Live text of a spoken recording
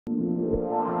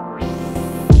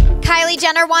Kylie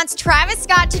Jenner wants Travis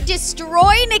Scott to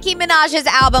destroy Nicki Minaj's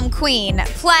album Queen.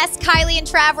 Plus, Kylie and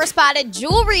Trav were spotted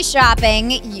jewelry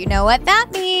shopping. You know what that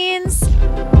means.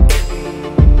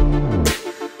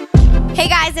 Hey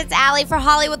guys, it's Allie for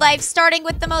Hollywood Life, starting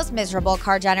with the most miserable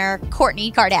Jenner,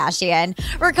 Kourtney Kardashian.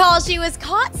 Recall she was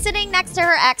caught sitting next to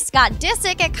her ex Scott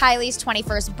Disick at Kylie's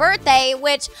 21st birthday,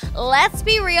 which, let's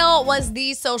be real, was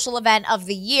the social event of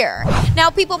the year. Now,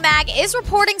 People Mag is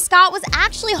reporting Scott was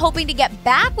actually hoping to get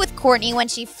back with Kourtney when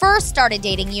she first started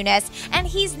dating Eunice, and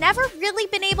he's never really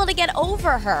been able to get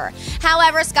over her.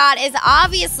 However, Scott is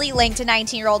obviously linked to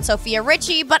 19-year-old Sophia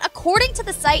Richie, but according to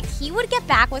the site, he would get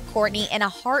back with Kourtney in a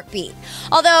heartbeat.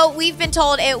 Although we've been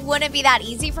told it wouldn't be that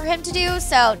easy for him to do,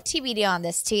 so TBD on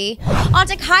this tea. On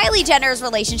to Kylie Jenner's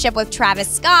relationship with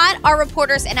Travis Scott. Our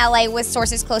reporters in LA with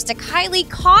sources close to Kylie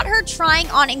caught her trying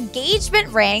on engagement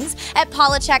rings at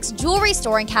Polachek's jewelry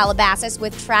store in Calabasas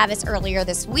with Travis earlier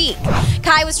this week.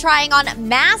 Kai was trying on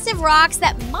massive rocks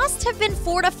that must have been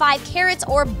 4 to 5 carats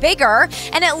or bigger,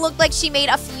 and it looked like she made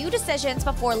a few decisions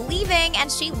before leaving,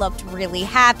 and she looked really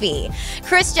happy.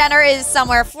 Kris Jenner is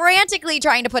somewhere frantically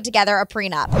trying to put together a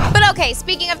prenup. But okay,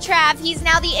 speaking of Trav, he's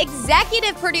now the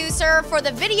executive producer for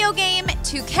the video game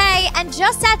 2K and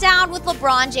just sat down with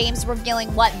LeBron James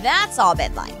revealing what that's all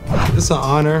been like. It's an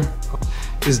honor.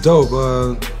 It's dope.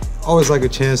 Always like a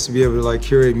chance to be able to like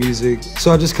curate music.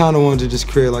 So I just kind of wanted to just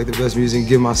create like the best music and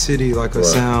give my city like a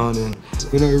sound, and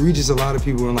you know, it reaches a lot of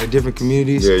people in like different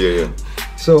communities. Yeah.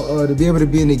 So to be able to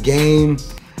be in the game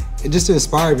and just to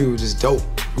inspire people is just dope.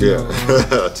 You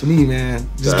know, to me, man,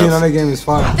 just being on that game is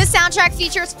fire. The soundtrack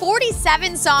features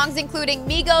 47 songs, including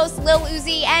Migos, Lil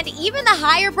Uzi, and even the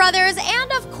Higher Brothers,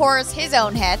 and of course, his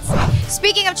own hits.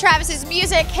 Speaking of Travis's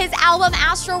music, his album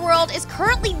Astroworld is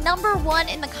currently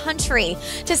 #1 in the country.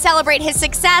 To celebrate his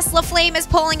success, LaFlame is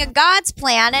pulling a God's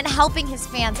plan and helping his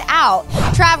fans out.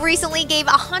 Trav recently gave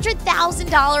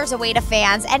 $100,000 away to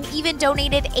fans and even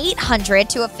donated $800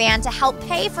 to a fan to help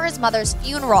pay for his mother's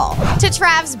funeral. To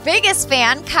Trav's biggest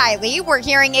fan, Kylie, we're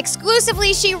hearing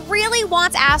exclusively she really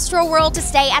wants Astroworld to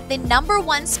stay at the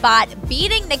 #1 spot,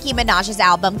 beating Nicki Minaj's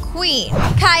album Queen.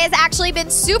 Kai has actually been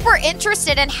super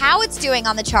interested in how it's doing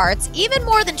on the charts, even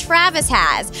more than Travis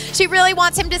has. She really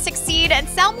wants him to succeed and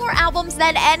sell more albums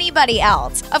than anybody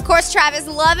else. Of course, Trav is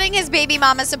loving his baby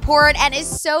mama support and is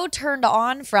so turned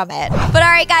on from it. But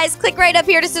alright guys, click right up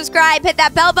here to subscribe, hit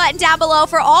that bell button down below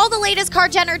for all the latest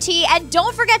Jenner tea, and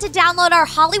don't forget to download our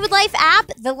Hollywood Life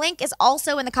app. The link is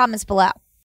also in the comments below.